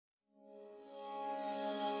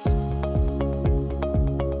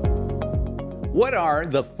What are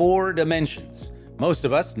the four dimensions? Most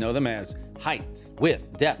of us know them as height,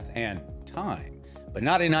 width, depth, and time, but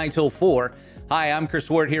not in ITIL 4. Hi, I'm Chris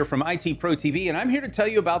Ward here from IT Pro TV, and I'm here to tell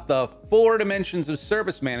you about the four dimensions of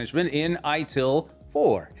service management in ITIL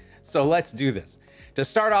 4. So let's do this. To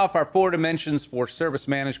start off our four dimensions for service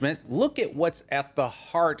management, look at what's at the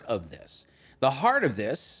heart of this. The heart of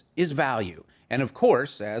this is value. And of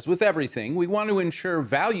course, as with everything, we want to ensure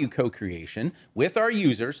value co-creation with our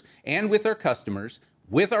users and with our customers,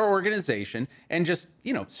 with our organization, and just,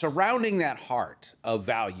 surrounding that heart of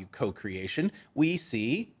value co-creation, we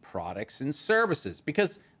see products and services,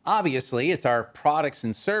 because obviously it's our products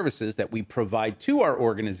and services that we provide to our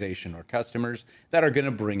organization or customers that are going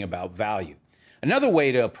to bring about value. Another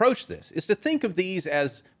way to approach this is to think of these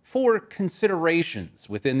as four considerations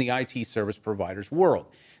within the IT service provider's world,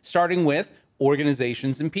 starting with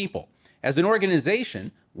organizations and people. As an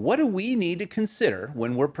organization, what do we need to consider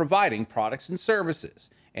when we're providing products and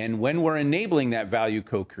services? And when we're enabling that value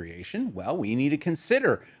co-creation, well, we need to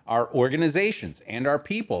consider our organizations and our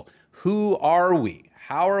people. Who are we?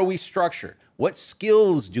 How are we structured? What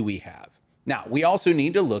skills do we have? Now, we also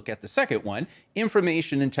need to look at the second one,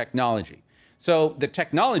 information and technology. So the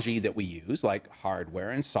technology that we use, like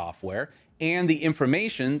hardware and software, and the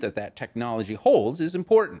information that that technology holds is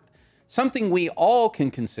important. Something we all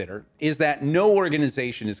can consider is that no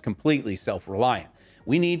organization is completely self-reliant.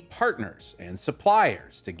 We need partners and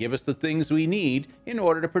suppliers to give us the things we need in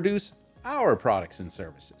order to produce our products and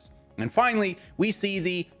services. And finally, we see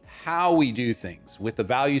the how we do things with the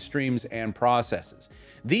value streams and processes.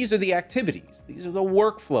 These are the activities, these are the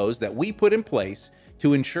workflows that we put in place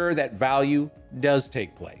to ensure that value does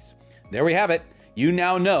take place. There we have it. You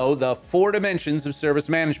now know the four dimensions of service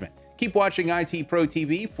management. Keep watching IT Pro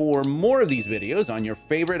TV for more of these videos on your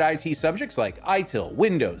favorite IT subjects like ITIL,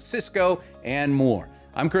 Windows, Cisco, and more.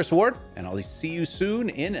 I'm Chris Ward, and I'll see you soon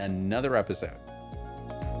in another episode.